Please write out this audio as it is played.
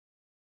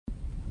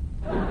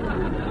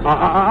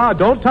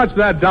Don't touch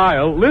that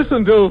dial.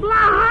 Listen to... Blondie!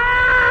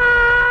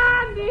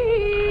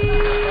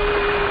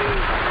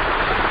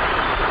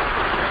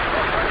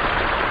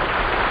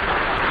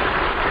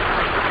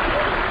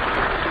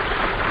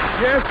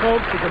 Yes,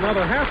 folks, it's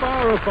another half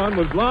hour of fun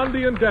with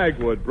Blondie and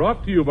Dagwood,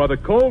 brought to you by the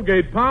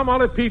Colgate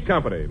Palmolive Peat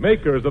Company,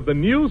 makers of the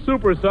new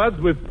Super Suds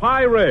with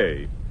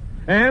Pyree,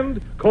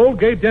 and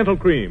Colgate Dental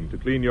Cream to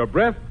clean your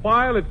breath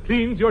while it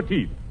cleans your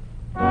teeth.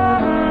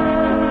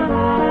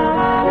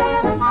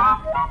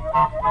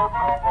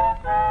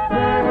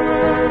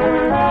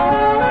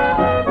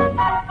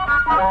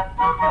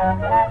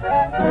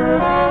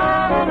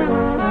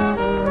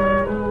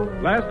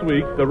 Last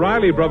week, the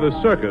Riley Brothers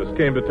Circus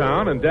came to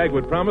town, and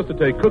Dagwood promised to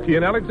take Cookie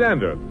and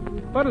Alexander.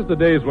 But as the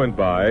days went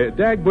by,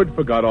 Dagwood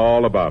forgot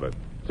all about it.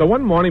 So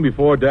one morning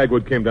before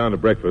Dagwood came down to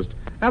breakfast,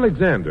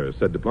 Alexander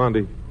said to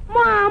Blondie,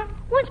 Mom,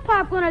 when's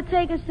Pop going to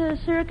take us to the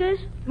circus?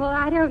 Well,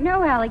 I don't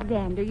know,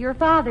 Alexander. Your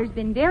father's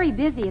been very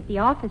busy at the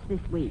office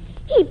this week.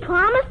 He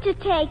promised to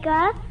take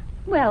us.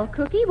 Well,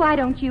 Cookie, why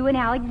don't you and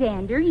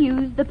Alexander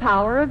use the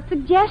power of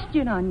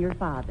suggestion on your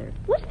father?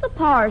 What's the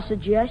power of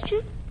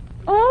suggestion?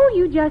 Oh,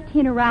 you just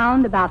hint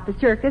around about the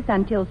circus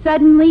until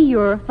suddenly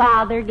your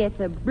father gets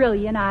a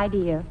brilliant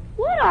idea.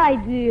 What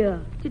idea?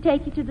 To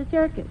take you to the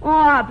circus.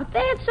 Oh, but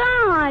that's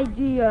our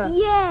idea.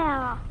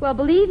 Yeah. Well,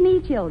 believe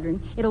me,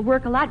 children, it'll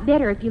work a lot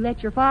better if you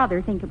let your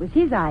father think it was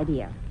his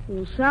idea.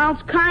 Well,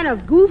 sounds kind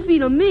of goofy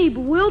to me,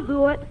 but we'll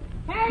do it.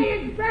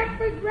 Hey, is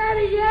breakfast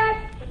ready yet?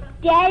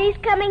 Daddy's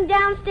coming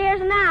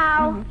downstairs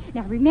now. Mm-hmm.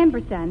 Now,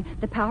 remember, son,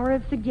 the power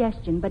of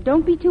suggestion, but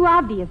don't be too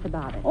obvious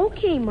about it.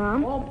 Okay,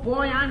 Mom. Oh,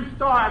 boy, I'm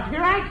starved.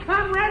 Here I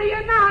come, ready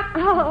or not.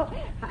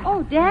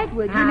 Oh,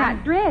 Dagwood, you're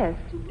not dressed.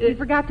 You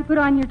forgot to put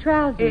on your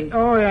trousers.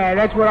 Oh, yeah,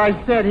 that's what I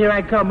said. Here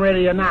I come,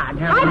 ready or not.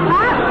 Hi,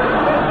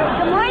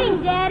 Pop. Good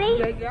morning,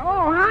 Daddy.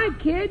 Oh, hi,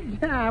 kids.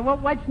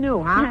 What's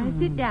new, huh? Now,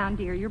 sit down,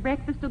 dear. Your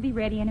breakfast will be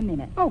ready in a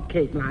minute.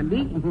 Okay,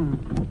 Blondie.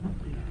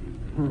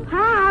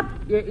 Pop,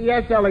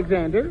 Yes,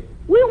 Alexander?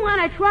 we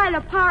want to try the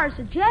power of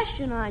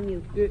suggestion on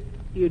you.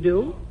 You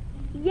do?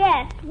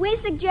 Yes, we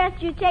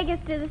suggest you take us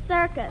to the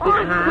circus.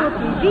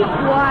 Uh-huh. Be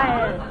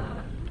quiet.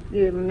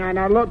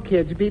 Now, look,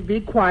 kids, be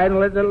quiet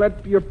and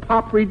let your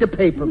pop read the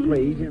paper,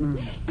 please.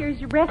 Here's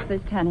your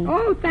breakfast, honey.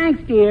 Oh,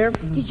 thanks, dear.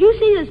 Did you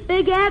see this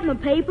big ad in the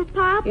paper,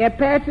 Pop? Yeah,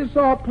 pass the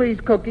salt, please,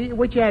 Cookie.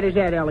 Which ad is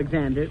that,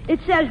 Alexander?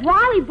 It says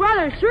Riley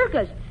Brothers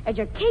Circus.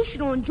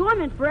 Educational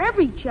enjoyment for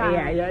every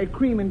child. Yeah,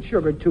 cream and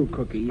sugar, too,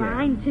 Cookie. Yeah.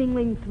 Fine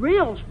tingling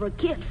thrills for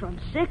kids from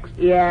 6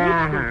 to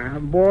Yeah,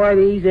 boy,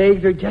 these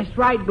eggs are just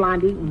right,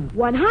 Blondie.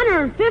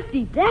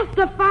 150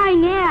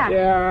 death-defying ads.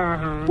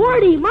 Yeah.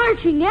 40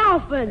 marching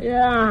elephants.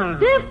 Yeah.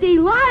 50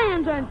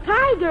 lions and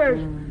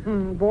tigers.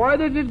 Boy,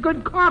 this is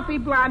good coffee,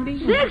 Blondie.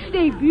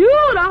 60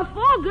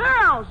 beautiful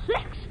girls.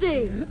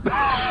 60.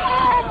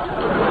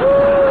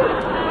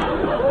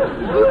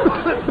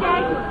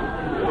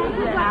 What's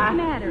the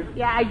matter?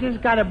 Yeah, I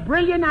just got a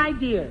brilliant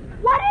idea.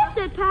 What is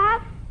it,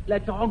 Pop?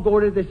 Let's all go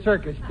to the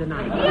circus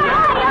tonight.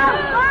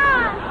 Yeah,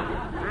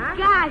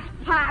 gosh,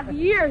 Pop,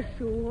 you're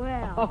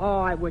swell. Oh,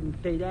 I wouldn't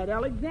say that,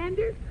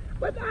 Alexander.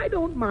 But I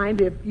don't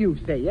mind if you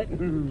say it.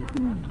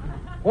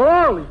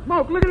 Holy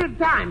smoke, look at the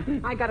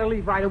time. I gotta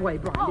leave right away,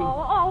 Blondie.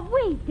 Oh,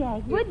 wait,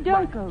 Dagwood.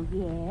 Don't go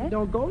yet.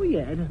 Don't go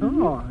yet?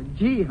 Oh,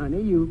 gee,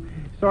 honey, you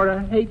sort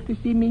of hate to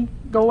see me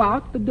go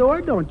out the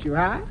door, don't you,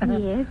 huh?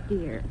 Yes,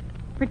 dear.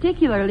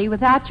 Particularly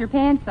without your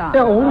pants on.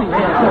 Oh,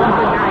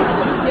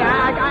 yeah.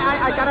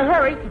 Yeah, I gotta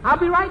hurry. I'll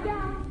be right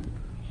down.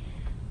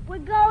 We're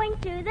going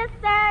to the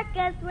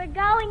circus. We're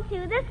going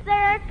to the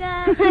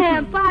circus.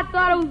 And Pop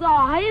thought it was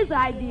all his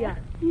idea.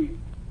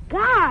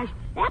 Gosh,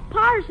 that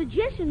power of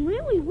suggestion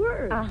really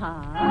works.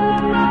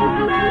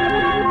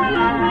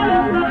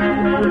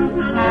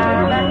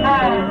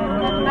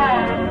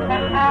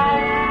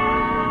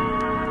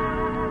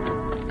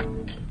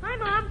 Hi,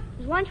 Mom.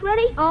 Is lunch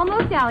ready?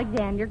 Almost,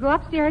 Alexander. Go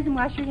upstairs and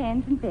wash your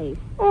hands and face.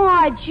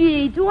 Oh,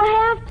 gee, do I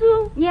have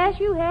to? Yes,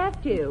 you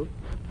have to.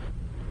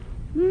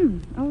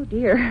 Oh,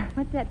 dear.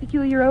 What's that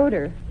peculiar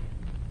odor?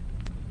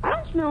 I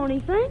don't smell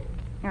anything.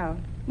 Oh.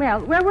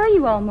 Well, where were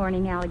you all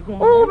morning,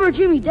 Alexander? Over at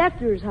Jimmy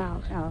Dexter's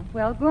house. Oh,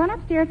 well, go on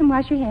upstairs and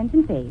wash your hands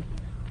and face.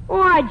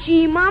 Oh,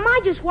 gee, Mom, I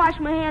just washed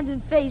my hands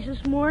and face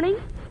this morning.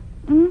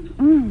 I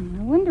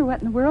wonder what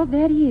in the world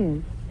that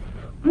is.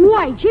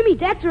 Boy, Jimmy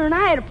Dexter and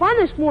I had fun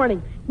this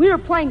morning. We were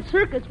playing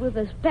circus with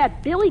this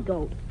pet billy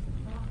goat.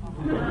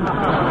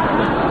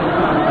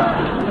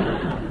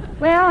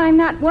 Well, I'm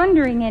not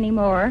wondering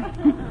anymore.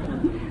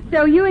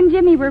 So you and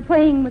Jimmy were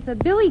playing with a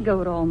billy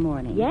goat all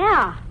morning?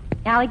 Yeah.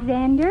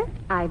 Alexander,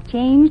 I've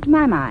changed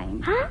my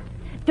mind. Huh?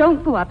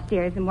 Don't go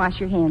upstairs and wash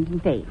your hands and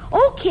face.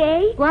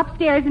 Okay. Go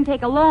upstairs and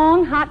take a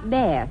long, hot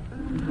bath.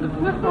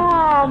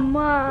 Oh,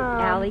 Mom.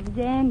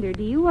 Alexander,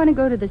 do you want to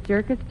go to the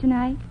circus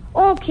tonight?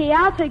 Okay,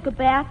 I'll take a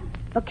bath.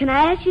 But can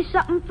I ask you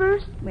something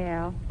first?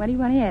 Well, what do you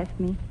want to ask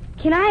me?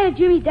 Can I have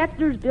Jimmy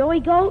Dexter's billy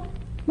goat?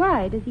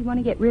 Why? Does he want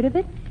to get rid of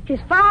it? His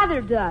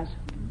father does.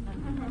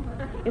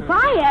 If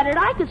I had it,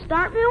 I could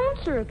start my own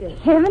circus.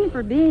 Heaven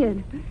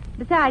forbid.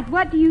 Besides,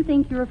 what do you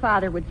think your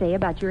father would say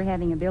about your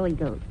having a billy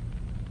goat?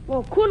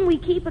 Well, couldn't we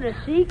keep it a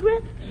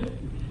secret?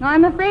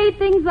 I'm afraid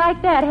things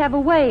like that have a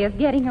way of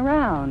getting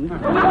around.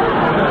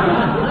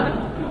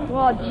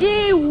 Well,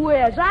 gee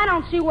whiz, I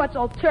don't see what's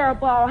so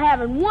terrible about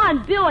having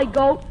one billy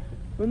goat.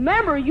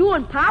 Remember, you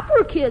and Pop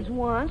were kids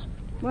once.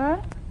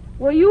 What?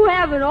 Well, you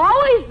haven't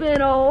always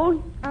been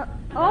old.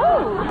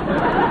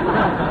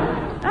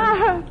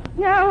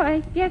 No, I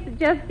guess it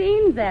just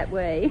seems that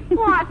way.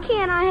 Why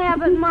can't I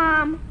have it,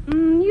 Mom?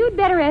 You'd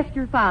better ask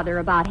your father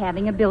about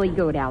having a billy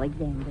goat,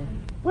 Alexander.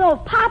 Well,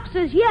 if Pop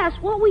says yes,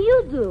 what will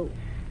you do?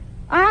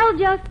 I'll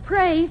just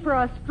pray for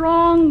a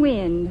strong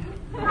wind.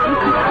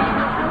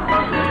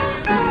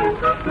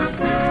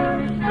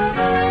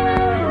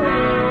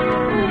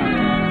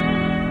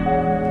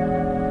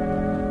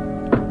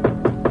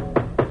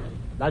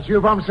 That's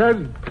you,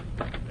 Bumstead?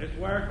 This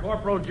where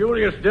Corporal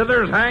Julius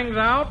Dithers hangs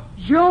out?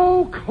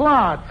 Joe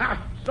Klotz.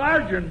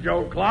 Sergeant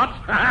Joe Klotz.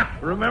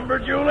 Remember,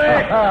 Julie?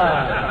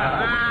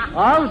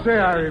 I'll say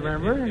I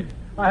remember.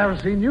 I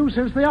haven't seen you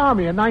since the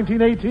Army in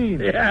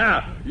 1918.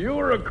 Yeah, you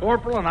were a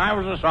corporal and I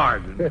was a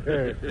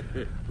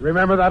sergeant.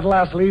 Remember that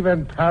last leave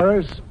in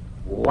Paris?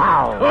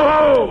 Wow.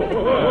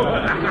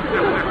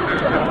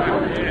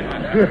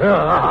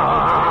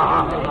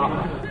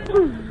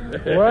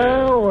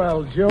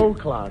 Well, Joe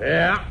Klotz.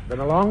 Yeah? Been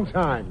a long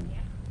time.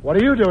 What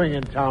are you doing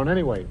in town,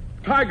 anyway?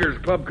 Tigers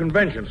Club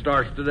convention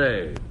starts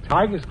today.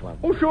 Tigers Club?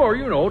 Oh, sure,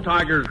 you know,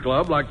 Tigers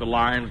Club, like the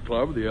Lions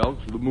Club, the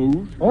Elks, the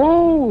Moose.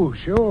 Oh,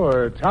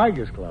 sure,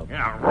 Tigers Club.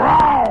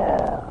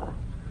 Yeah.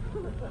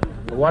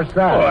 What's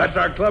that? Oh, that's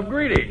our club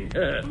greeting.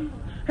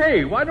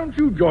 Hey, why don't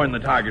you join the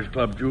Tigers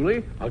Club,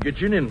 Julie? I'll get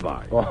you an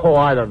invite. Oh,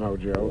 I don't know, Oh,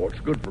 Joe. it's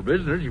good for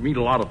business. You meet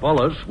a lot of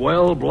fellas,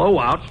 swell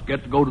blowouts,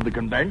 get to go to the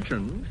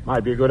convention.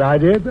 Might be a good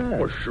idea, that.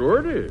 Well,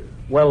 sure it is.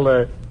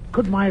 Well,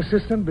 could my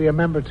assistant be a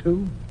member,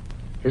 too?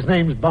 His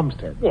name's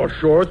Bumstead. Well,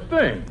 sure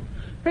thing.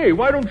 Hey,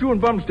 why don't you and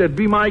Bumstead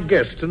be my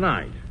guest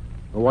tonight?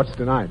 Well, what's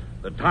tonight?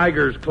 The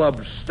Tigers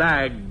Club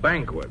Stag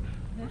Banquet.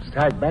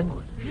 Stag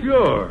banquet.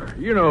 Sure.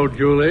 You know,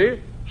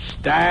 Julie.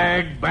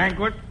 Stag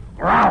Banquet.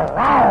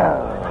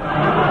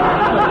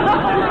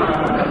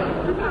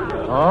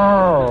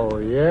 Oh,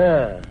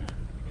 yeah.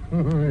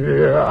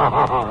 Yeah.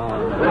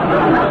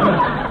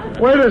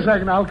 Wait a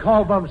second, I'll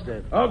call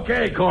Bumstead.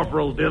 Okay,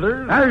 Corporal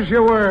Dithers. As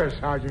you were,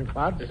 Sergeant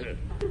Klotz.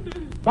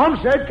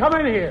 Bumstead, come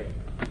in here.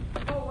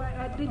 Oh,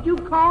 did you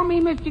call me,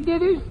 Mr.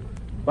 Dithers?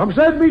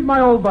 Bumstead, meet my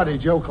old buddy,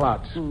 Joe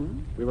Klotz.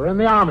 We were in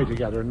the Army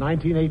together in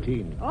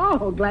 1918.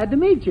 Oh, glad to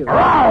meet you.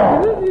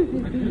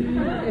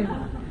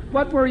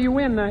 What were you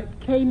in, the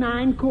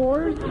K-9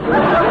 Corps?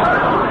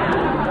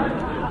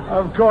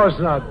 Of course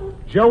not.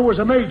 Joe was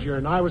a major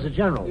and I was a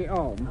general.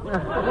 Oh.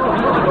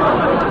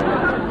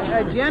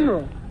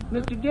 General,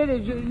 Mr.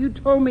 Dithers, you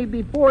told me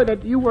before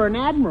that you were an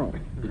admiral.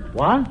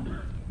 What?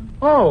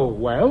 Oh,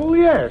 well,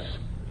 yes.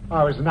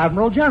 I was an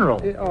Admiral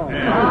General.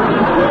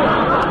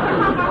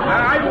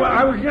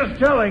 I was just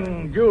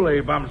telling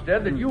Julie,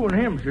 Bumstead, that you and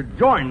him should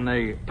join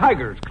the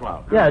Tigers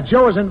Club. Yeah,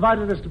 Joe has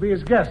invited us to be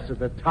his guests at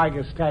the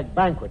Tiger Stag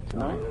Banquet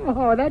tonight.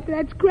 Oh,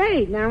 that's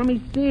great. Now, let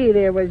me see.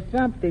 There was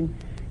something.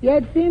 Yeah,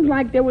 it seems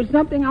like there was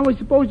something I was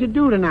supposed to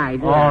do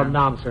tonight. Oh,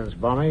 nonsense,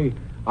 Bummy.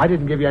 I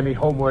didn't give you any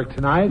homework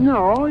tonight.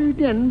 No, you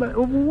didn't, but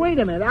wait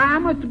a minute. I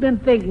must have been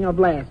thinking of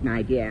last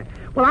night, yeah.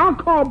 Well, I'll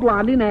call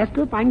Blondie and ask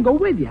her if I can go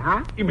with you,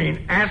 huh? You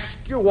mean ask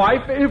your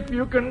wife if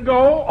you can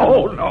go?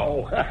 Oh,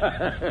 no.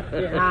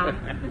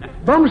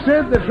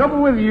 Bumstead, the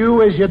trouble with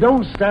you is you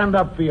don't stand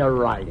up for your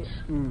rights.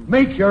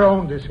 Make your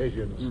own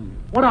decisions.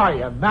 What are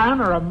you, a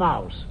man or a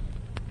mouse?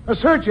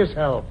 Assert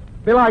yourself.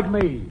 Be like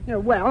me.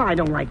 Well, I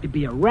don't like to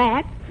be a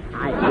rat.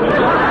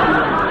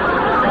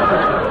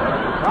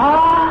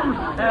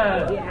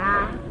 Bumstead!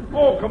 Yeah.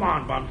 Oh, come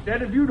on,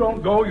 Bumstead. If you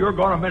don't go, you're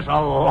going to miss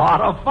a lot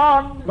of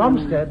fun.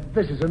 Bumstead,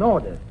 this is an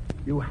order.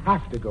 You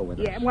have to go with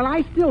us. Yeah, well,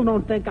 I still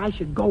don't think I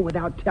should go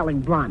without telling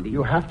Blondie.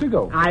 You have to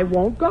go. I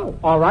won't go.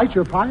 All right,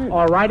 you're fired.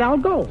 All right, I'll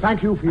go.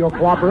 Thank you for your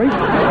cooperation.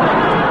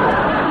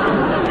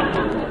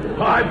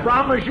 I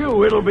promise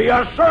you, it'll be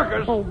a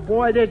circus. Oh,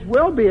 boy, this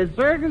will be a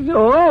circus.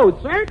 Oh,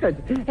 circus.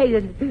 Hey,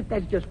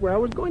 that's just where I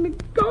was going to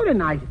go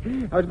tonight.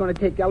 I was going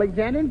to take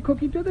Alexander and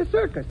Cookie to the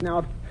circus.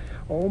 Now,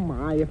 oh,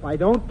 my, if I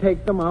don't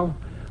take them, I'll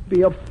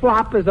be a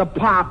flop as a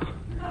pop.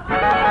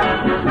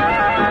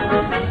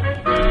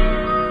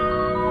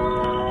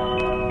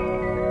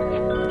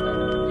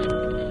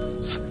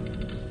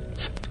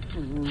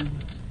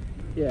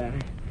 Yeah.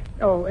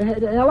 Oh,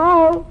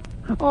 hello?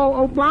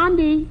 Oh,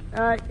 Blondie,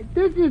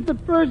 this is the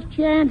first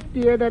chance,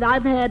 dear, that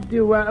I've had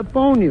to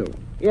phone you.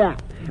 Yeah.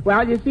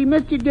 Well, you see,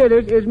 Mr.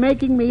 Dithers is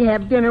making me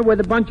have dinner with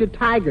a bunch of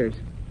tigers.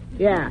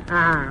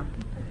 Yeah,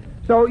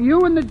 So you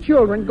and the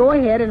children go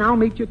ahead, and I'll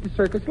meet you at the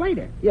circus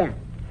later. Yeah.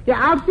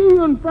 Yeah, I'll see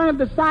you in front of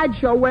the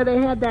sideshow where they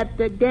had that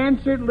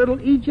dancer, Little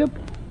Egypt.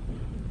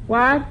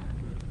 What?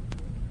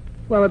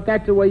 Well, if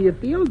that's the way you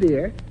feel,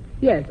 dear.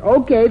 Yes,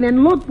 okay,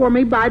 then look for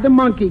me by the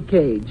monkey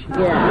cage.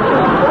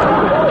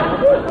 Yeah.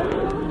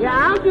 Yeah,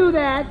 I'll do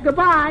that.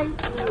 Goodbye.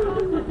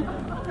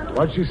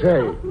 What'd she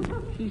say?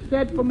 she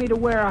said for me to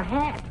wear a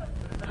hat.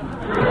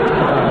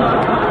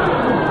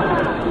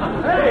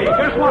 Hey,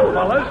 guess what,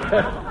 fellas?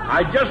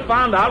 I just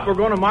found out we're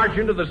going to march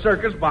into the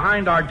circus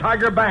behind our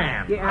tiger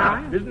band.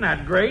 Yeah? Isn't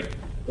that great?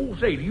 Oh,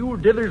 say, do you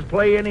Dithers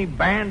play any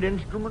band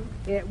instrument?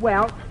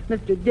 Well,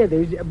 Mr.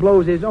 Dithers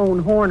blows his own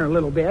horn a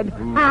little bit.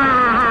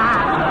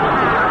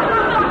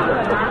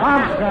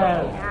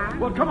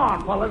 Well, come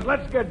on, fellas,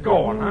 let's get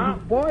going, huh?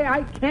 Boy,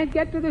 I can't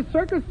get to the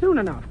circus soon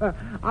enough.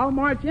 I'll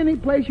march any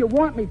place you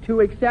want me to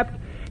except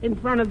in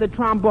front of the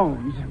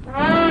trombones.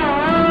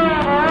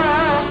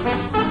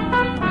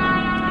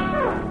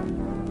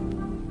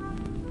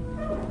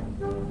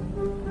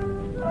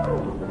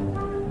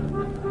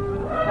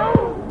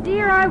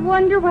 Dear, I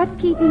wonder what's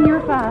keeping your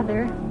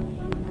father.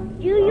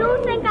 Do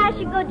you think I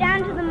should go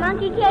down to the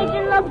monkey cage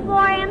and look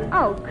for him?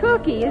 Oh,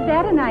 Cookie, is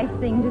that a nice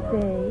thing to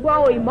say?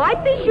 Well, he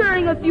might be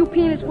sharing a few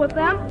peanuts with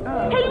them.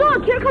 Hey,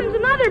 look, here comes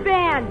another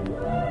band.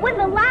 With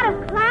a lot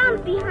of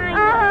clowns behind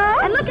Uh-huh.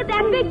 him. And look at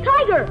that big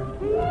tiger.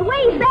 The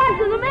way he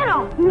stands in the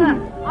middle.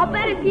 I'll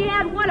bet if he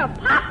had one of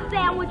Pop's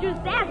sandwiches,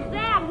 that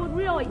sand would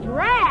really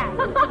drag.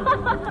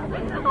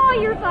 Oh,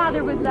 your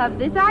father would love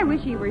this. I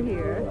wish he were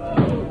here.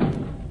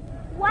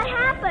 What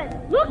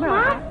happened? Look,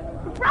 Mom.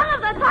 The front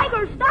of the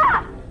tiger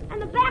stopped,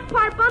 and the back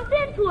part bumped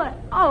into it.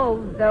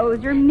 Oh,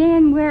 those are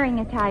men wearing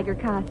a tiger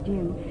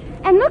costume.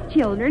 And look,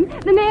 children,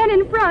 the man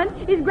in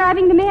front is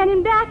grabbing the man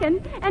in back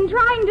and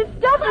trying to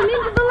stuff him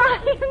into the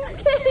lion's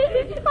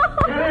cage.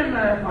 Get in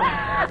there,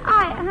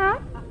 Mom.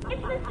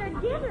 It's Mr.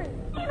 Dithers.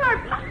 He's our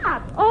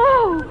Pop.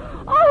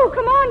 Oh,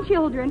 come on,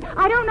 children.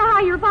 I don't know how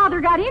your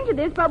father got into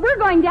this, but we're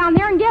going down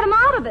there and get him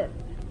out of it.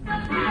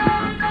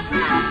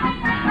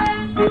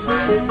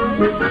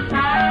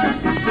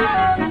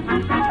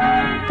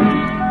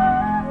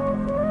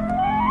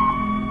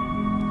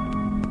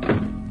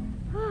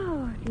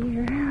 Oh,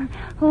 dear.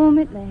 Home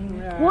at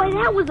last. Boy,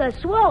 that was a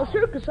swell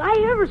circus I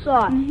ever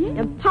saw. Mm-hmm.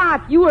 And,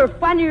 Pop, you were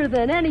funnier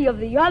than any of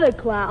the other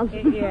clowns.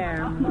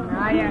 Yeah,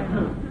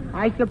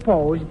 I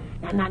suppose.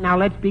 Now,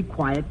 let's be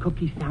quiet.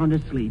 Cookie's sound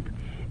asleep.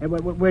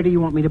 Where do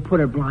you want me to put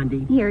her,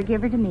 Blondie? Here,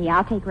 give her to me.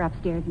 I'll take her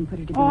upstairs and put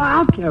her to bed. Oh,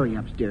 I'll carry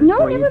upstairs. No,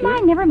 for you, never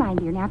dear. mind,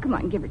 dear. Now, come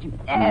on, give her to me.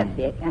 That's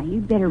it. Now,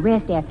 you'd better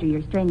rest after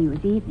your strenuous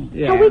evening.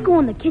 Yeah. So we go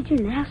in the kitchen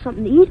and have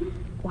something to eat.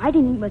 Well, I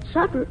didn't eat much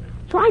supper,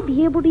 so I'd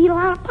be able to eat a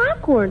lot of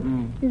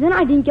popcorn. And then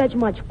I didn't get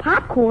much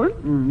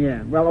popcorn.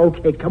 Yeah. Well,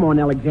 okay. Come on,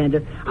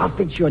 Alexander. I'll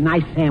fix you a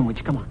nice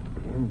sandwich. Come on.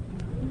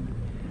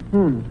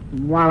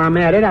 While I'm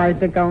at it, I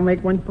think I'll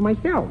make one for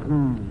myself.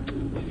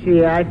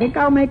 See, I think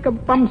I'll make a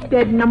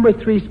Bumstead No.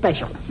 3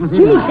 special.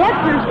 Gee,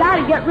 Dexter's got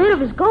to get rid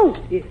of his goat.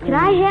 Can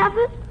I have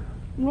it?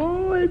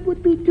 Oh, it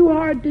would be too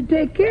hard to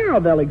take care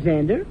of,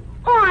 Alexander.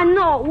 Oh,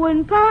 no, it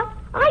wouldn't, Pop.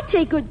 I'd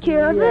take good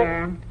care of it.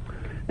 Yeah.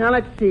 Now,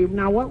 let's see.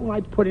 Now, what will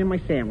I put in my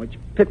sandwich?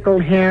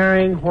 Pickled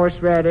herring,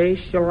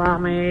 horseradish,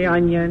 salami,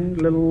 onion,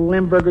 little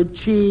Limburger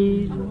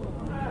cheese,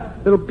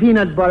 little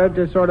peanut butter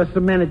to sort of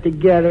cement it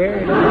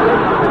together.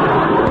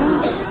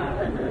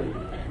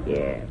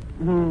 Yeah.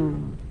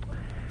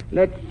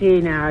 Let's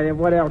see now.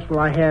 What else will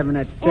I have in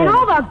that And sandwich?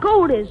 all the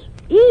goat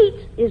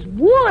eats is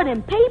wood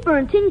and paper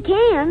and tin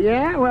cans.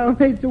 Yeah, well,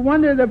 it's a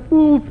wonder the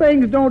fool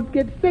things don't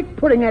get sick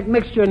putting that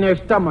mixture in their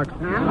stomachs,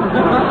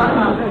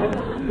 huh?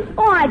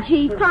 Oh,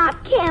 gee,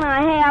 Pop, can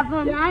I have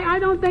them? Yeah, I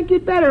don't think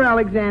you'd better,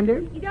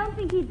 Alexander. You don't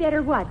think he'd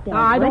better what, Dad?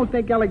 I don't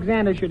think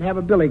Alexander should have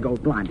a billy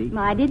goat, Blondie.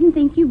 I didn't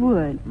think you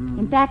would.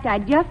 In fact,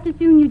 I'd just as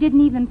soon you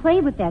didn't even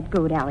play with that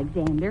goat,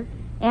 Alexander.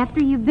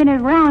 After you've been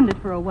around it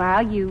for a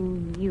while,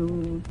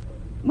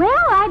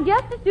 Well, I'd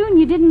just as soon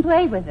you didn't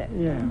play with it.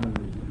 Yeah.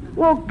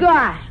 Well,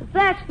 gosh, if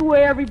that's the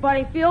way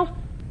everybody feels,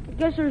 I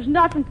guess there's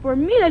nothing for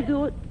me to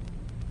do it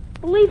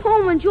but leave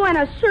home and join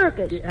a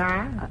circus.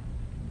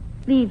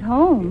 Leave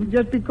home?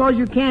 Just because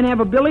you can't have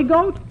a billy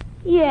goat?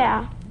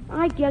 Yeah,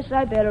 I guess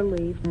I better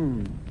leave.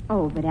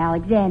 Oh, but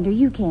Alexander,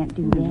 you can't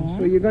do that.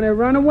 So you're going to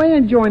run away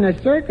and join a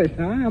circus,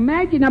 huh?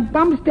 Imagine a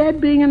Bumstead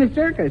being in a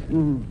circus.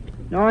 No.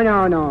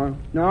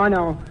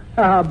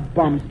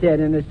 Bumstead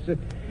in a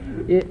circus.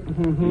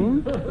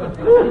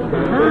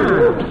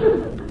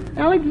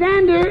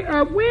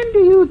 Alexander, when do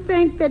you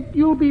think that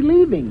you'll be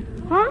leaving?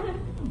 Huh?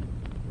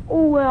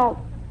 Oh,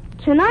 well,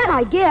 tonight,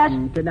 I guess.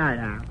 Tonight,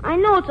 huh? I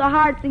know it's a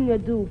hard thing to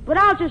do, but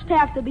I'll just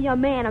have to be a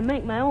man and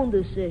make my own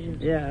decisions.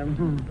 Yeah.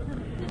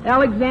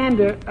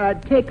 Alexander,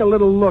 take a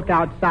little look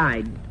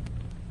outside.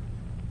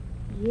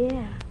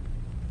 Yeah.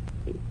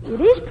 It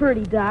is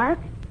pretty dark.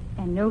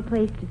 And no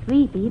place to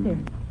sleep either.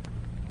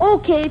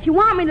 Okay, if you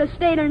want me to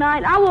stay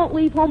tonight, I won't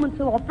leave home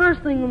until the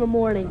first thing in the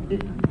morning.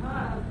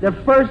 The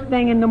first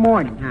thing in the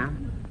morning, huh?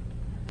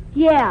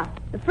 Yeah,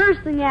 the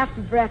first thing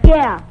after breakfast.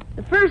 Yeah,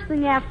 the first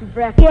thing after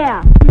breakfast.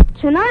 Yeah.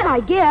 Tonight,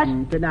 I guess.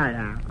 Tonight,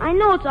 huh? I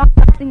know it's a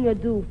hard thing to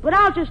do, but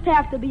I'll just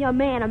have to be a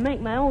man and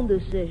make my own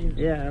decisions.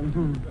 Yeah.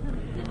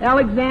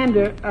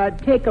 Alexander,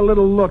 take a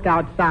little look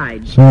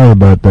outside. Sorry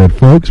about that,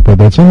 folks, but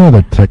that's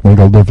another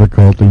technical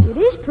difficulty. It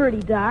is pretty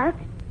dark.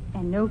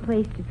 And no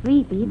place to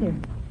sleep either.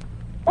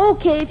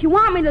 Okay, if you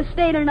want me to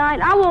stay tonight,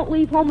 I won't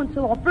leave home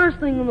until the first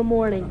thing in the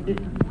morning.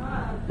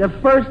 The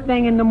first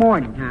thing in the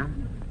morning, huh?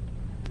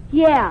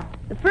 Yeah,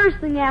 the first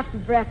thing after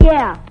breakfast.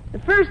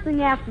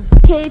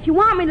 Okay, if you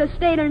want me to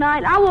stay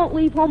tonight, I won't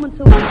leave home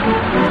until... Well,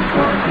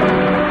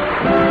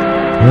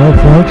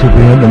 folks, if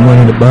we had the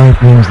money to buy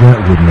things, that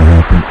wouldn't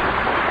have happened.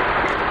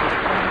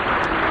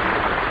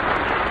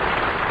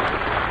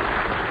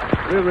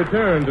 We'll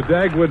return to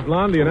Dagwood,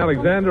 Blondie, and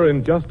Alexander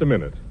in just a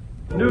minute.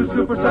 New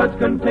Super Suds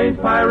contains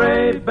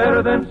pyrade,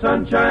 better than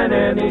sunshine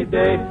any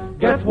day.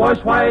 Gets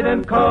washed white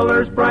and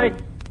colors bright.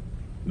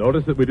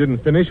 Notice that we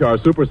didn't finish our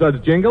Super Suds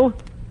jingle?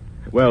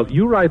 Well,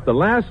 you write the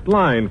last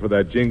line for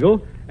that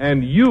jingle,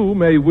 and you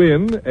may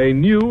win a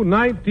new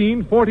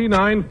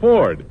 1949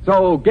 Ford.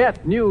 So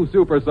get new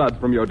Super Suds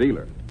from your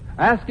dealer.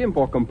 Ask him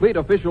for complete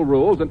official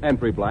rules and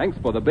entry blanks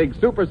for the big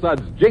Super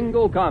Suds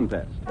Jingle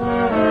Contest.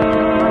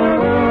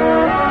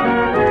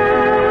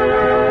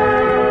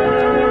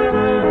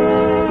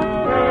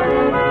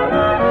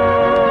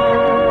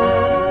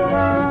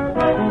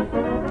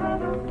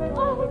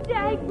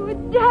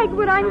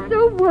 Dagwood, I'm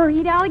so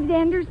worried.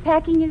 Alexander's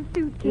packing his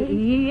suitcase.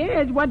 He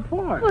is? What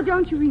for? Well,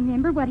 don't you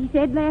remember what he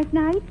said last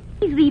night?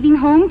 He's leaving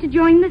home to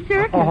join the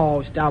circus.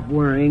 Oh, stop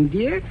worrying,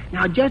 dear.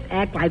 Now, just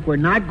act like we're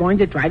not going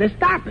to try to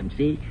stop him,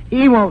 see?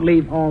 He won't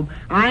leave home.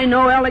 I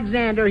know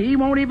Alexander. He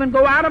won't even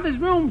go out of his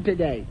room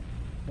today.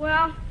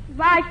 Well,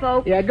 bye,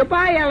 folks. Yeah,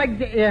 goodbye,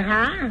 Alexander.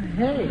 Huh?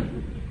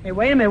 Hey,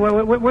 wait a minute.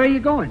 Where are you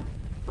going?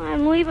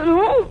 I'm leaving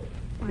home,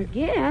 I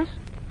guess.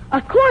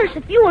 Of course,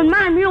 if you and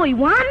Mom really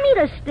want me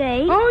to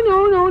stay...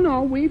 Oh,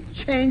 no. We've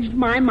changed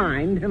my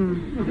mind.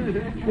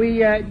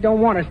 We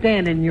don't want to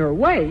stand in your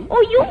way.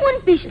 Oh, you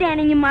wouldn't be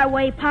standing in my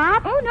way,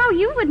 Pop. Oh, no,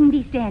 you wouldn't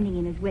be standing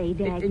in his way,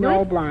 Dagwood.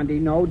 No, Blondie,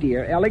 no,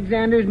 dear.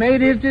 Alexander's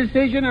made his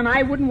decision, and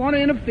I wouldn't want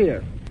to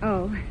interfere.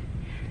 Oh.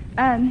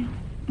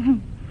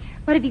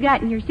 What have you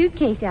got in your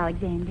suitcase,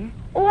 Alexander?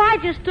 Oh, I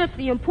just took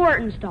the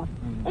important stuff.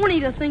 Only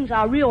the things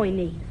I really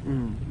need.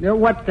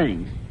 What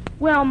things?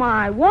 Well,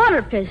 my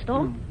water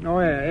pistol. Oh,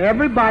 yeah.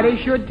 Everybody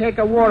should take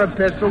a water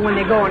pistol when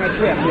they go on a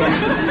trip,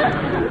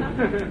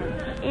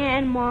 yeah.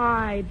 And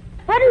my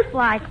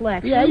butterfly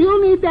collection. Yeah,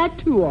 you'll need that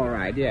too, all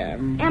right, yeah.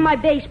 And my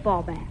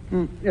baseball bat.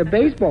 A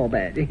baseball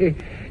bat?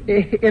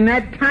 In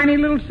that tiny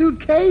little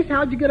suitcase?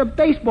 How'd you get a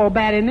baseball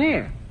bat in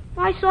there?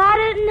 I sawed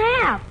it in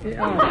half.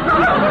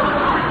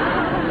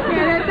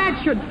 Yeah,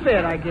 that should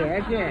fit, I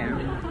guess, yeah.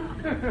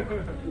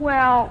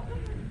 Well,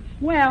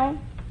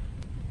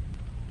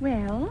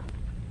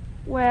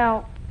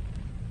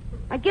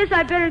 I guess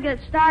I better get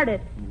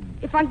started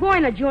if I'm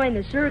going to join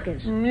the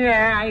circus.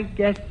 Yeah, I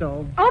guess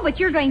so. Oh, but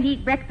you're going to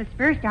eat breakfast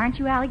first, aren't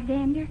you,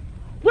 Alexander?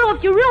 Well,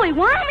 if you really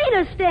want me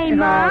to stay,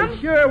 Mom.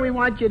 Sure, we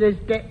want you to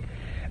stay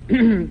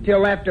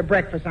till after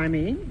breakfast, I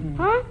mean.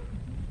 Huh?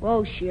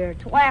 Oh, sure,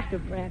 till after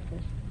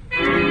breakfast.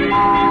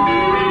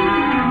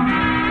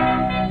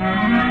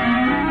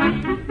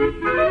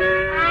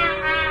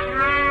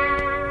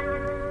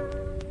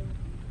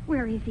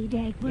 Where is he,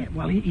 Dagwood? Yeah,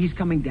 well, he's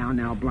coming down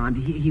now,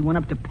 Blondie. He went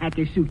up to pack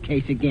his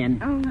suitcase again.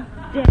 Oh,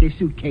 His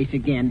suitcase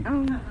again.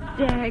 Oh,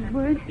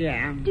 Dagwood.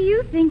 Yeah. Do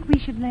you think we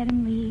should let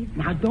him leave?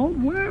 Now,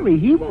 don't worry.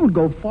 He won't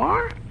go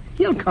far.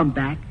 He'll come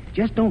back.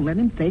 Just don't let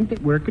him think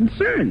that we're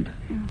concerned.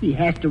 He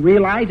has to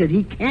realize that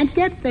he can't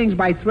get things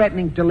by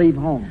threatening to leave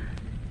home.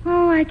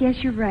 Oh, I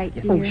guess you're right,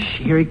 dear. Oh,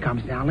 here he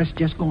comes now. Let's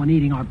just go on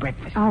eating our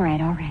breakfast. All right.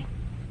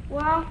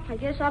 Well, I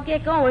guess I'll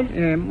get going.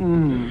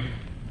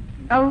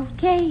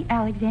 Okay,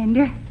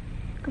 Alexander.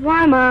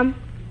 Goodbye, Mom.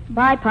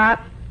 Bye, Pop.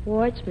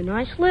 Boy, it's been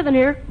nice living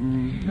here.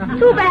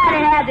 Too bad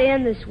it had to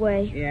end this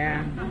way.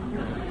 Yeah.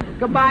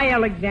 Goodbye,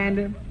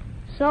 Alexander.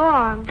 So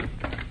long.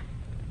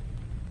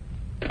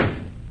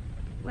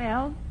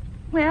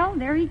 Well,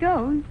 there he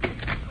goes.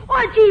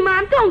 Oh, gee,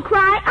 Mom, don't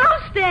cry.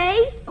 I'll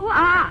stay. Oh,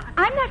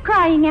 I'm not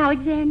crying,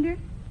 Alexander.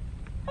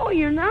 Oh,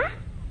 you're not?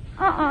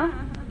 Uh-uh.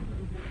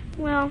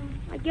 Well,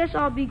 I guess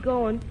I'll be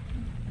going.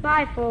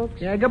 Bye, folks.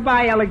 Yeah,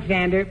 goodbye,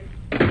 Alexander.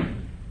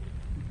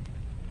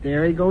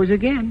 There he goes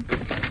again.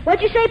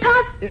 What'd you say,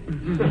 Pop?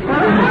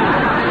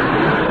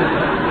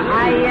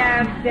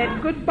 I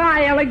said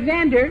goodbye,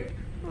 Alexander.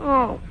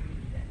 Oh,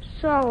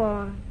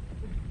 so,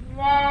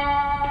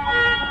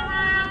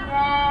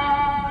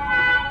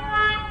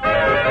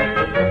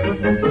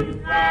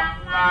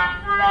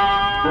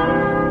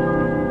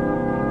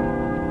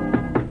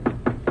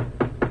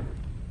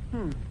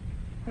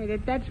 Hey,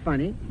 that's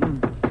funny.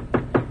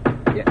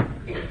 Yeah,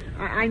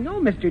 I know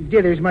Mr.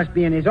 Dithers must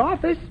be in his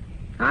office.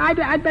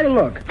 I'd better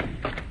look.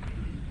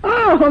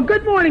 Oh,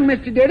 good morning,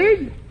 Mr.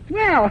 Dithers.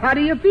 Well, how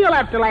do you feel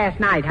after last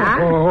night, huh?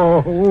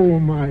 Oh,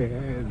 my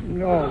head.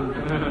 No.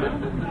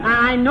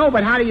 I know,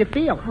 but how do you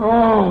feel?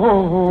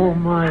 Oh,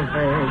 my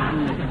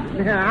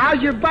head.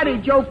 How's your buddy,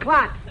 Joe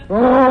Klotz?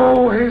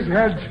 Oh, his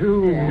head,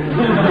 too.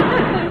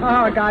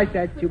 Oh, gosh,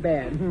 that's too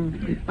bad.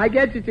 I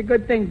guess it's a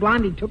good thing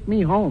Blondie took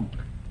me home.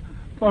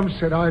 Bum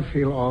said I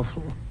feel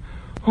awful.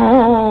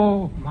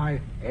 Oh, my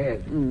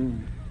head.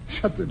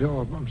 Shut the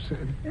door, Bum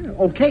said.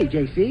 Okay,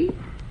 J.C.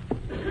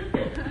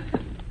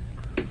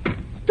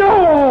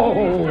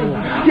 Oh!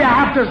 You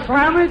have to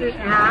slam it?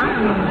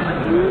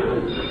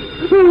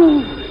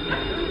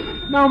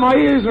 Now my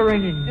ears are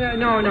ringing.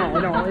 No.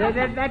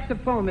 That's the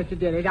phone, Mr.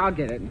 Dillard. I'll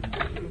get it.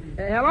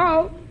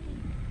 Hello?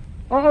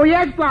 Oh,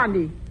 yes,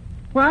 Blondie.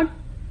 What?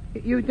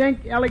 You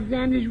think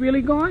Alexander's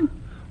really gone?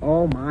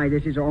 Oh, my,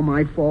 this is all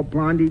my fault,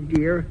 Blondie,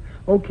 dear.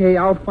 Okay,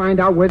 I'll find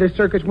out where the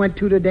circus went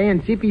to today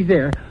and see if he's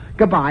there.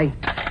 Goodbye.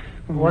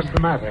 What's the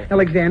matter?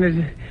 Alexander's,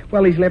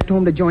 well, he's left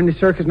home to join the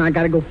circus, and I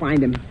got to go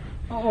find him.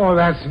 Oh,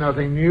 that's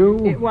nothing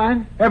new. What?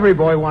 Every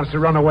boy wants to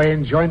run away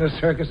and join a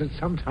circus at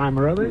some time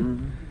or other.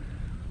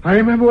 I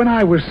remember when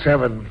I was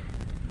 7.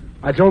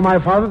 I told my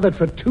father that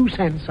for 2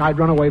 cents I'd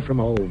run away from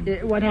home.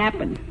 What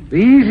happened? The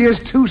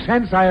easiest 2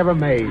 cents I ever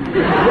made.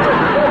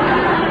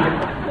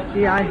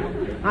 See,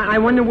 I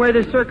wonder where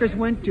the circus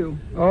went to.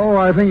 Oh,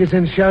 I think it's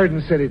in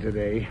Sheridan City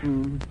today.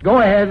 Go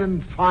ahead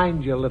and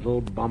find your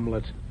little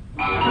bumlet.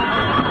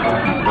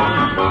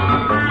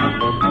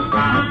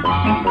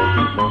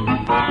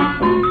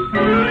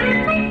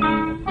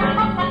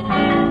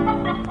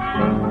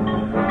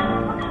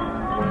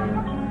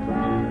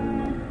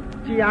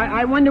 Gee,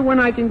 I wonder when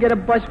I can get a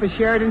bus for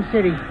Sheridan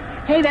City.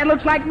 Hey, that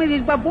looks like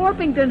Mrs. Bob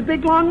Orpington's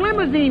big long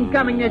limousine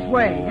coming this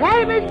way.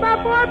 Hey, Miss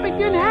Bob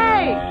Orpington,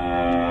 hey!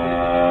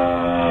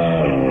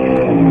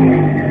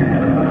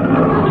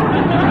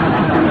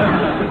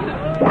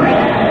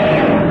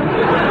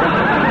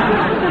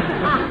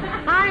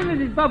 Hi,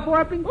 Mrs. Bob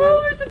Orpington.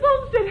 Oh, Mr.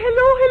 Bumstead,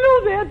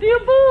 hello there, dear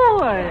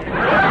boy.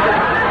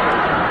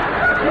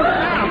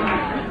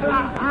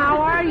 How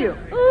are you?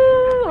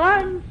 Oh,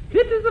 I'm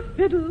fit as a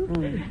fiddle.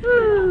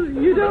 Oh,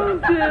 you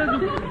don't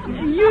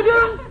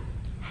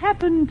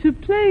happen to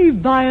play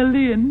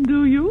violin,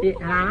 do you?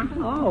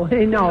 Oh,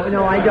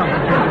 no, I don't.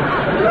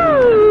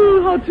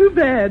 Oh, how too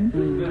bad.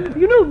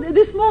 You know,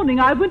 this morning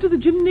I went to the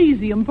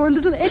gymnasium for a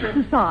little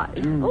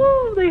exercise.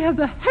 Oh, they have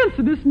the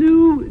handsomest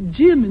new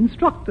gym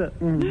instructor.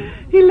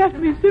 He left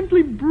me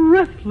simply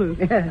breathless.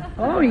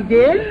 Oh, he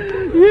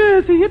did?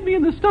 Yes, he hit me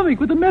in the stomach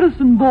with a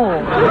medicine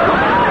ball.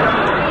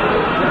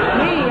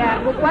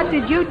 What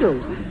did you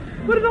do?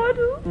 What did I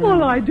do?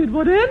 Well, I did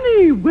what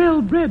any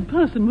well-bred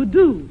person would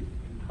do.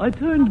 I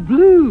turned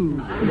blue.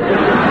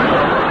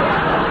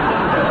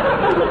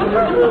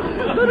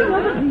 But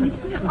another piece.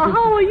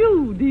 How are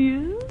you,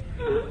 dear?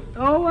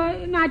 Oh,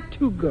 not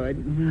too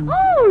good.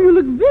 Oh, you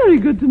look very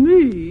good to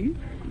me.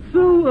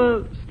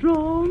 So,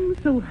 strong,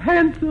 so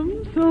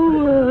handsome,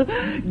 so,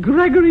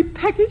 Gregory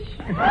Peckish.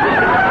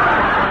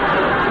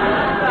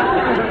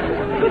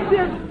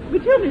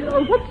 But tell me,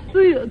 what's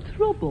the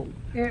trouble?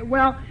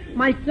 Well,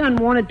 my son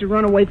wanted to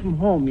run away from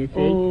home, you see.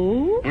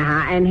 Oh?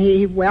 And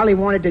he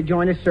wanted to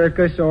join a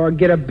circus or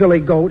get a billy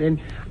goat, and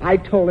I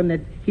told him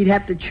that he'd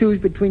have to choose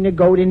between the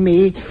goat and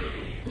me,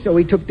 so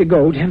he took the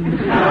goat.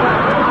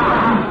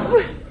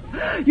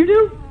 You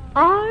know,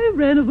 I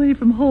ran away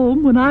from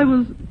home when I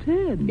was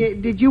 10.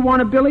 Did you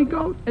want a billy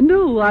goat?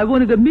 No, I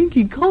wanted a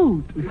minky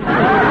coat.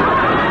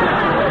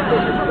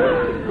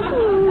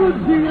 Oh,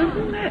 dear.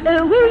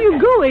 Where are you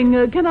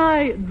going? Can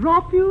I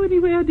drop you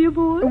anywhere, dear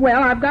boy?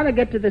 Well, I've got to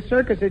get to the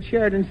circus at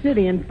Sheridan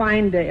City and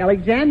find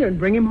Alexander and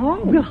bring him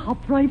home. Well,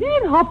 hop right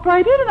in, and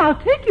I'll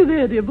take you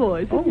there, dear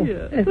boy. Thank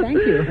you.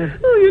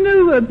 Oh, you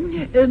know,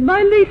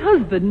 my late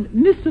husband,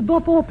 Mr.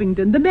 Buff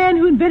Orpington, the man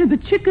who invented the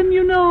chicken,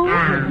 you know.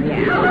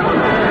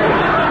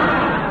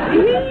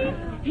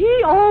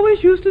 He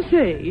always used to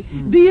say,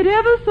 be it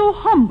ever so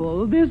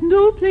humble, there's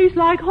no place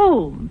like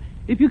home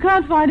if you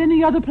can't find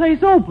any other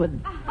place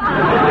open.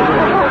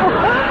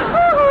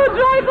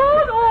 Drive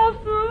on,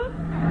 Orson.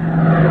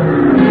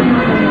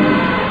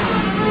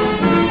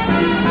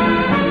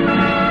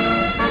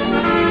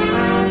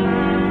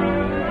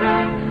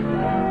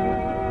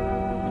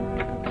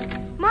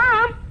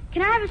 Mom,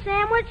 can I have a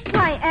sandwich?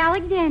 Why,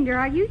 Alexander,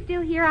 are you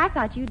still here? I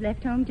thought you'd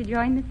left home to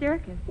join the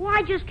circus. Well,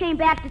 I just came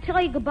back to tell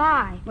you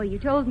goodbye. Well, you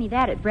told me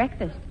that at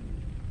breakfast.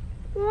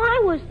 Well,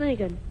 I was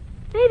thinking,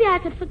 maybe I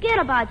could forget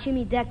about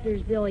Jimmy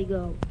Decker's billy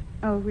goat.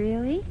 Oh,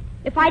 really?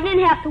 If I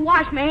didn't have to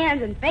wash my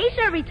hands and face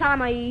every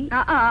time I eat.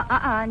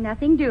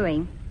 Nothing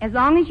doing. As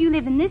long as you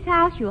live in this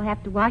house, you'll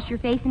have to wash your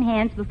face and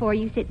hands before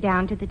you sit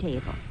down to the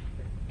table.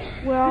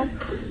 Well,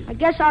 I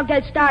guess I'll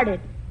get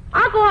started.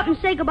 I'll go up and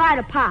say goodbye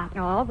to Pop.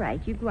 All right,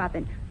 you go up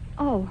and...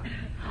 Oh,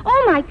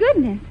 my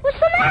goodness. What's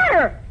the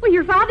matter? Well,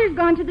 your father's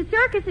gone to the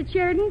circus at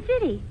Sheridan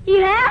City. He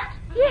has?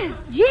 Yes.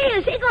 Gee,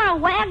 is he going to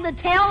wag the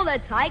tail of the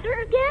tiger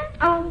again?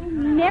 Oh,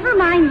 never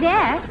mind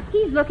that.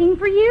 He's looking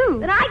for you.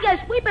 Then I guess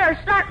we better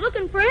start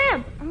looking for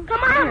him. Oh,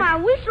 come on,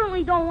 Mom. We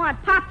certainly don't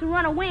want Pop to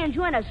run away and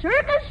join a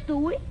circus, do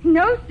we?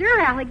 No,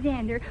 sir,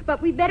 Alexander.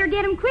 But we better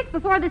get him quick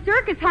before the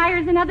circus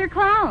hires another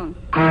clown.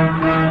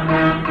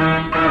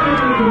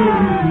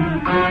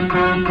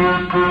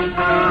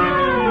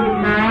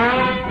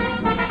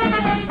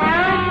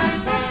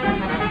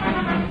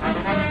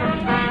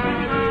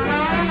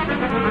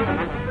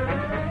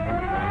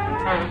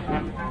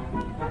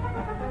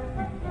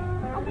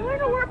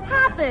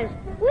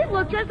 We've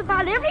looked just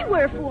about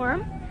everywhere for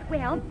him.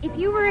 Well, if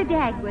you were a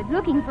Dagwood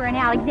looking for an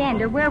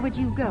Alexander, where would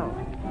you go?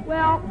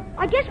 Well,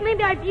 I guess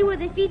maybe I'd be where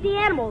they feed the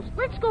animals.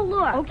 Let's go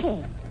look.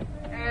 Okay.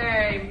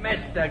 Hey,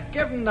 mister,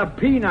 give him the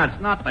peanuts,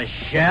 not the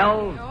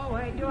shells. Oh,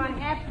 hey, do I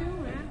have to?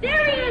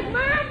 There he is,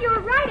 Mom. You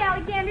were right,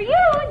 Alexander.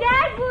 You,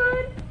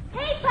 Dagwood.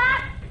 Hey,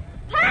 Pop.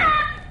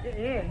 Pop!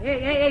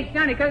 Hey,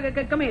 Sonny,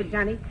 come here,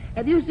 Sonny.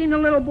 Have you seen a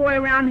little boy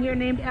around here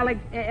named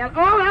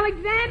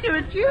Alexander,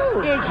 it's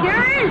you. It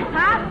sure is,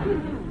 Pop.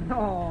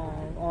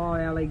 Oh,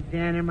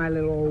 Alexander, my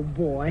little old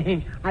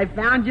boy. I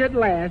found you at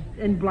last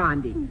in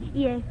Blondie.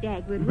 Yes,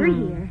 Dagwood, we're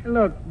here.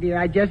 Look, dear,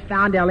 I just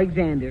found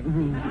Alexander.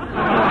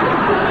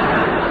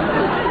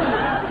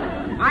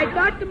 I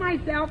thought to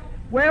myself,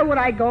 where would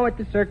I go at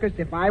the circus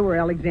if I were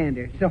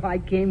Alexander? So I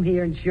came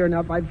here, and sure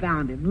enough, I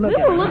found him. Look,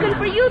 We were looking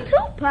for you,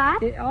 too,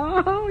 Pop.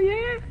 Oh,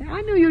 yeah?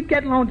 I knew you'd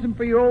get lonesome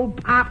for your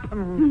old pop.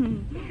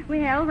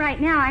 Well, right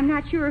now, I'm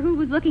not sure who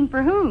was looking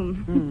for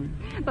whom.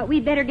 But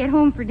we'd better get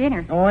home for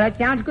dinner. Oh, that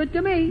sounds good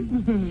to me.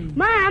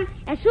 Mom,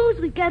 as soon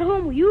as we get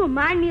home, will you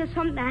remind me of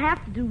something I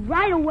have to do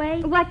right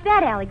away? What's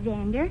that,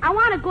 Alexander? I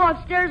want to go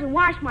upstairs and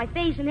wash my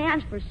face and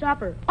hands for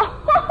supper.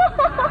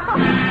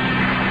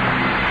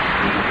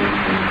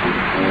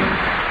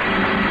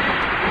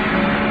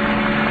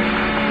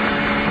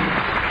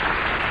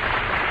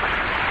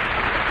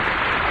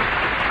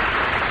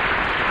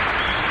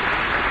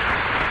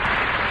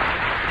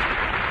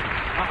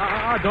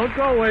 Don't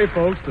go away,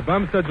 folks. The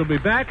Bumsteads will be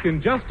back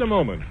in just a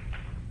moment.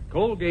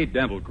 Colgate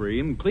Dental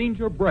Cream cleans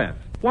your breath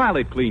while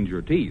it cleans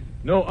your teeth.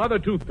 No other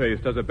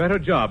toothpaste does a better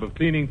job of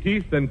cleaning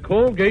teeth than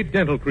Colgate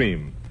Dental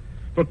Cream.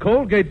 For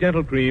Colgate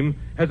Dental Cream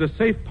has a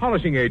safe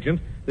polishing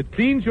agent that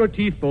cleans your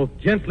teeth both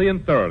gently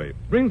and thoroughly,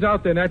 brings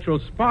out their natural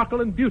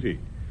sparkle and beauty.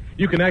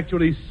 You can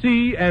actually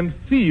see and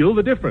feel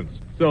the difference.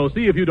 So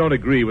see if you don't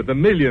agree with the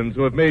millions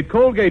who have made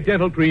Colgate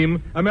Dental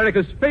Cream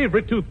America's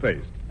favorite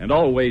toothpaste. And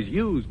always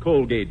use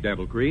Colgate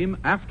Dental Cream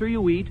after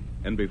you eat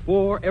and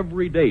before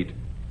every date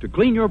to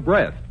clean your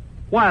breath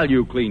while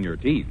you clean your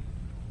teeth.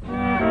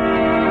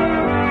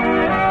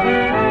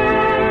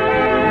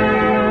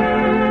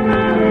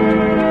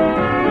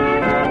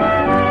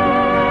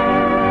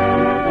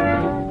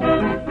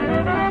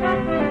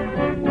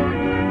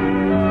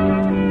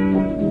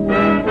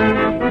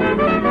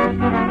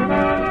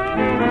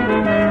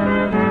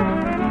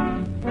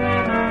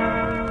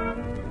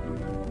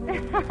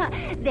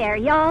 There,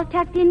 you all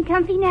tucked in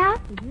comfy now?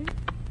 Mm-hmm.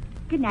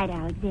 Good night,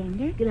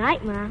 Alexander. Good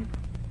night, Mom.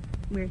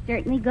 We're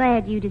certainly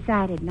glad you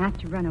decided not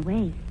to run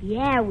away.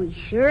 Yeah, we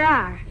sure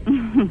are.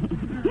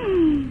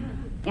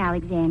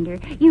 Alexander,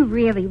 you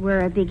really were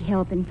a big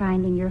help in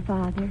finding your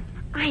father.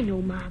 I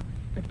know, Mom,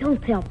 but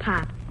don't tell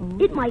Pop. Oh.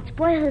 It might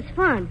spoil his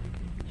fun.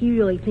 He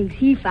really thinks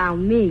he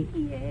found me.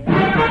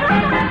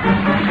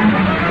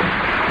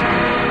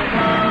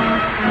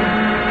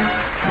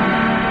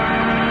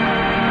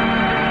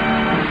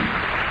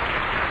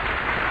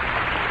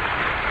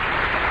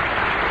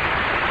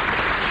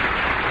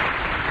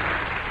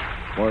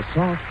 For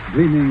soft,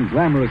 gleaming,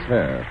 glamorous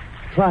hair,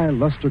 try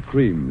Luster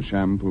Cream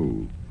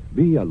Shampoo.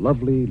 Be a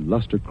lovely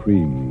Luster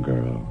Cream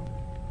girl.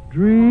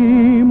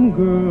 Dream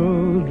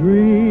girl,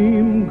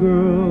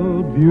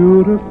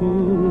 beautiful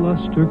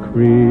Luster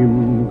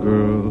Cream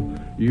girl.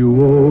 You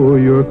owe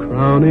your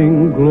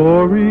crowning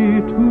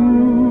glory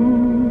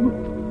to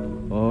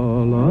a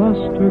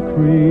Luster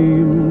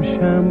Cream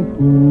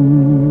Shampoo.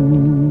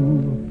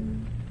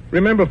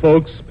 Remember,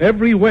 folks,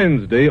 every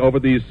Wednesday over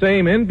these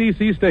same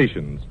NBC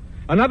stations,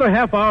 another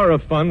half hour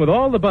of fun with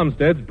all the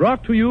Bumsteads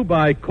brought to you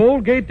by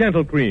Colgate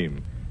Dental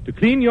Cream to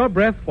clean your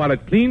breath while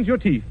it cleans your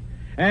teeth,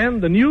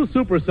 and the new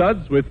Super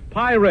Suds with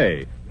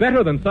Pyree,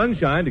 better than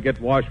sunshine to get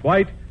wash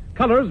white,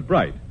 colors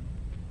bright.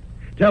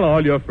 Tell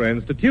all your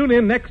friends to tune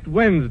in next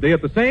Wednesday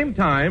at the same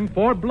time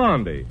for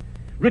Blondie,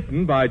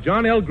 written by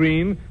John L.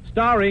 Green,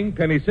 starring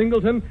Penny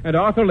Singleton and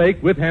Arthur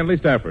Lake with Hanley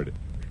Stafford.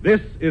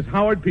 This is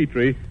Howard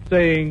Petrie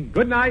saying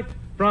good night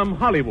from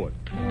Hollywood.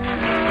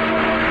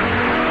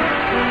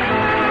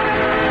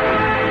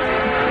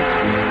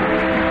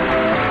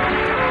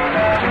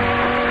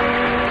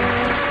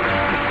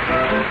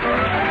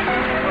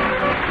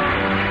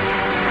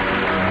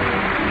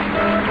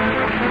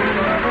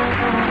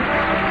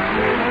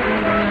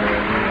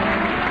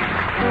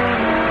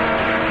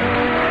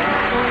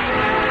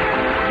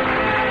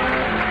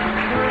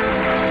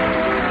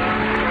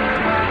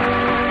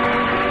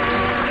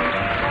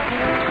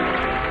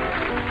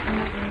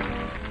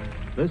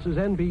 This is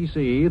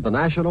NBC, the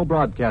national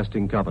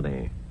broadcasting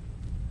company.